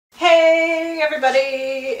morning,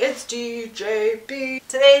 everybody. It's DeeJayBe.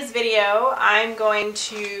 Today's video, I'm going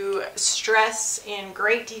to stress in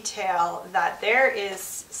great detail that there is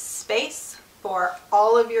space for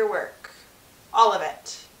all of your work. All of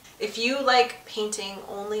it. If you like painting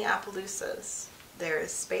only Appaloosas, there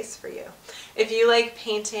is space for you. If you like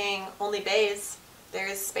painting only bays, there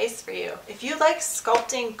is space for you. If you like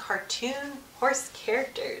sculpting cartoon horse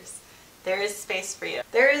characters, there is space for you.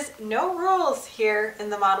 There is no rules here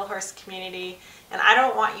in the model horse community, and I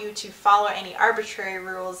don't want you to follow any arbitrary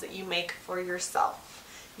rules that you make for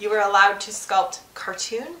yourself. You are allowed to sculpt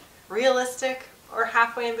cartoon, realistic, or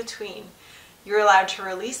halfway in between. You're allowed to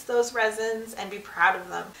release those resins and be proud of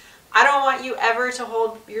them. I don't want you ever to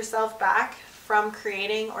hold yourself back from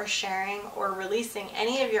creating or sharing or releasing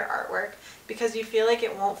any of your artwork because you feel like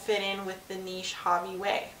it won't fit in with the niche hobby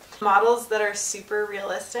way. Models that are super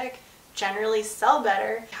realistic generally sell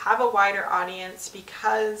better, have a wider audience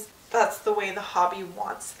because that's the way the hobby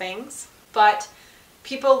wants things. But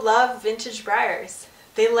people love vintage briars.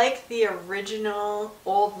 They like the original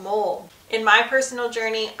old mold. In my personal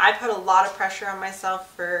journey, I put a lot of pressure on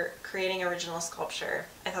myself for creating original sculpture.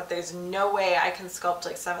 I thought there's no way I can sculpt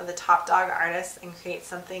like some of the top dog artists and create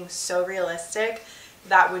something so realistic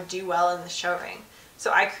that would do well in the show ring.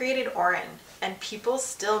 So I created Oren, and people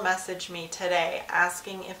still message me today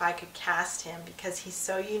asking if I could cast him because he's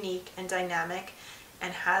so unique and dynamic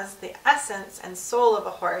and has the essence and soul of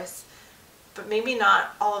a horse, but maybe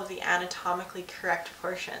not all of the anatomically correct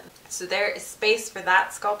portions. So there is space for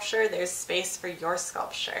that sculpture, there's space for your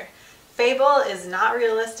sculpture. Fable is not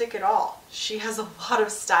realistic at all. She has a lot of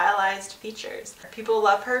stylized features. People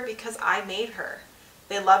love her because I made her.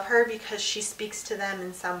 They love her because she speaks to them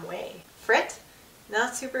in some way. Frit?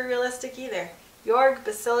 Not super realistic either. Jorg,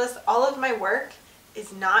 Bacillus, all of my work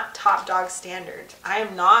is not top dog standard. I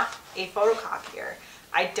am not a photocopier.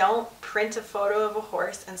 I don't print a photo of a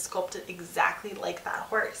horse and sculpt it exactly like that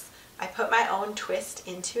horse. I put my own twist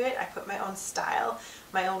into it. I put my own style,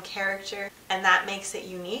 my own character, and that makes it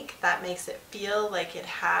unique. That makes it feel like it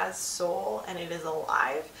has soul and it is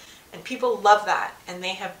alive. And people love that, and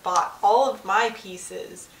they have bought all of my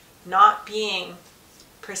pieces not being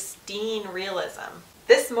pristine realism.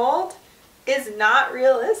 This mold is not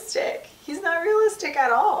realistic. He's not realistic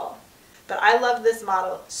at all. But I love this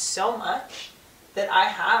model so much that I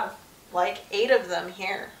have like 8 of them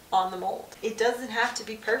here on the mold. It doesn't have to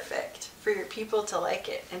be perfect for your people to like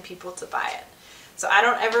it and people to buy it. So I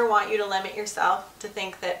don't ever want you to limit yourself to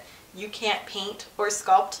think that you can't paint or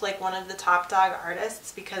sculpt like one of the top dog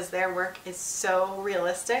artists because their work is so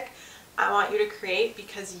realistic. I want you to create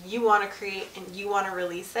because you want to create and you want to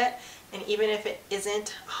release it. And even if it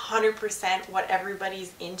isn't 100% what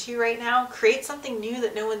everybody's into right now, create something new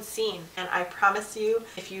that no one's seen. And I promise you,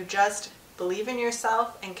 if you just believe in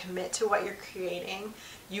yourself and commit to what you're creating,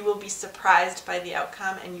 you will be surprised by the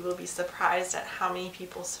outcome, and you will be surprised at how many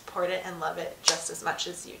people support it and love it just as much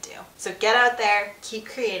as you do. So get out there, keep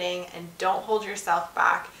creating, and don't hold yourself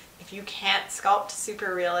back. If you can't sculpt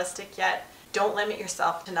super realistic yet, don't limit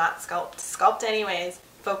yourself to not sculpt. Sculpt anyways.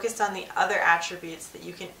 Focus on the other attributes that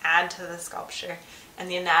you can add to the sculpture, and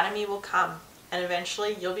the anatomy will come. And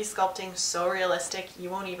eventually you'll be sculpting so realistic you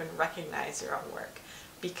won't even recognize your own work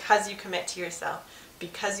because you commit to yourself,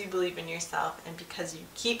 because you believe in yourself, and because you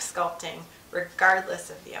keep sculpting regardless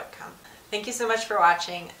of the outcome. Thank you so much for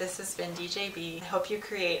watching. This has been DeeJayBe. I hope you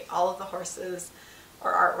create all of the horses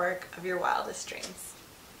or artwork of your wildest dreams.